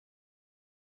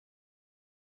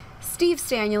Steve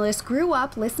Stanulis grew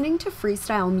up listening to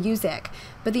freestyle music,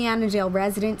 but the Annandale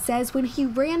resident says when he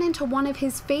ran into one of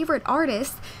his favorite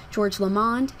artists, George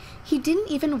Lamond, he didn't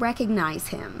even recognize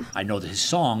him. I know his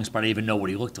songs, but I didn't even know what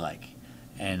he looked like.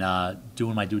 And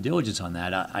doing my due diligence on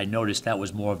that, I noticed that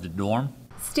was more of the norm.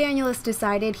 Stanulis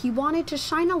decided he wanted to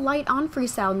shine a light on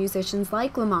freestyle musicians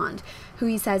like Lamond, who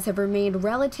he says have remained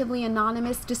relatively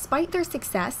anonymous despite their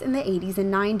success in the 80s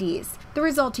and 90s. The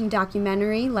resulting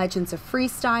documentary, Legends of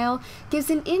Freestyle, gives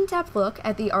an in-depth look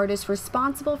at the artists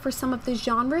responsible for some of the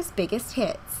genre's biggest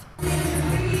hits.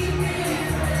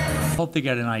 I hope they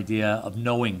get an idea of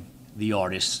knowing the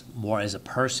artist more as a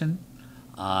person,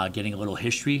 getting a little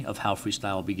history of how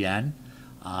freestyle began.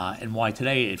 And why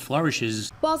today it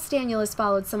flourishes. While Stanulis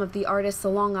followed some of the artists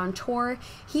along on tour,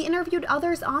 he interviewed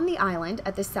others on the island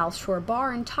at the South Shore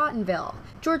Bar in Tottenville.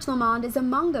 George Lamond is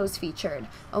among those featured,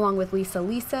 along with Lisa,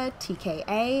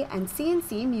 TKA, and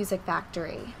CNC Music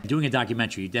Factory. Doing a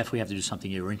documentary, you definitely have to do something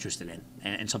you're interested in,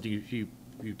 and something you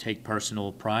take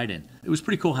personal pride in. It was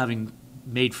pretty cool having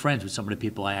made friends with some of the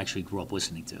people I actually grew up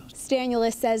listening to.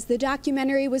 Stanulis says the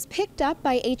documentary was picked up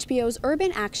by HBO's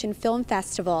Urban Action Film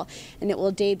Festival, and it will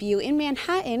debut in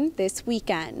Manhattan this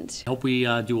weekend. I hope we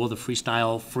do all the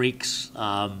freestyle freaks,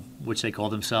 which they call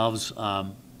themselves.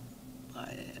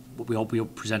 We hope we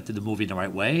presented the movie in the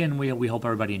right way, and we hope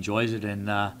everybody enjoys it, and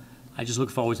I just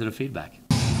look forward to the feedback.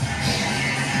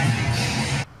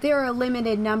 There are a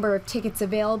limited number of tickets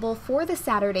available for the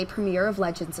Saturday premiere of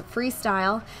Legends of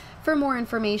Freestyle. For more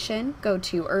information, go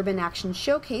to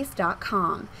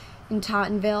urbanactionshowcase.com. In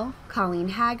Tottenville, Colleen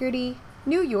Haggerty,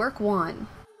 New York 1.